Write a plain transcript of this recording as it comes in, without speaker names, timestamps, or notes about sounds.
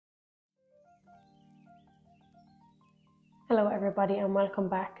Hello everybody and welcome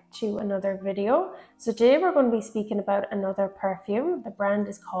back to another video. So today we're going to be speaking about another perfume. The brand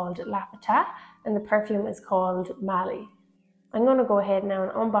is called Lattafa and the perfume is called Maali. I'm going to go ahead now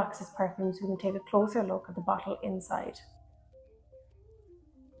and unbox this perfume so we can take a closer look at the bottle inside.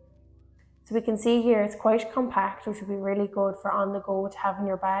 So we can see here it's quite compact, which would be really good for on the go to have in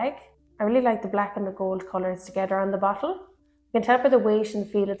your bag. I really like the black and the gold colours together on the bottle. You can tell by the weight and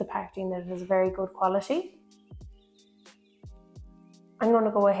feel of the packaging that it is very good quality. I'm going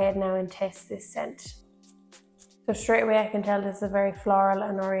to go ahead now and test this scent. So straight away I can tell this is a very floral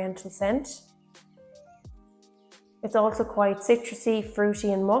and oriental scent. It's also quite citrusy,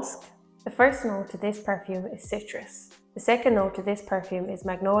 fruity and musk. The first note to this perfume is citrus. The second note to this perfume is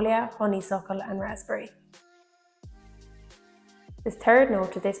magnolia, honeysuckle and raspberry. The third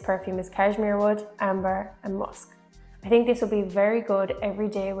note to this perfume is cashmere wood, amber and musk. I think this will be very good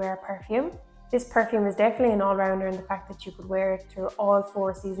everyday wear perfume. This perfume is definitely an all-rounder in the fact that you could wear it through all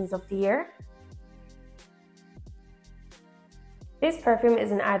 4 seasons of the year. This perfume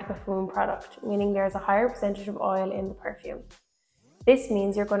is an eau de parfum product, meaning there's a higher percentage of oil in the perfume. This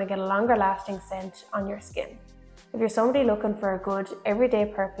means you're going to get a longer lasting scent on your skin. If you're somebody looking for a good everyday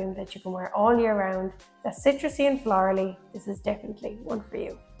perfume that you can wear all year round, that's citrusy and florally, this is definitely one for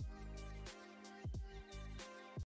you.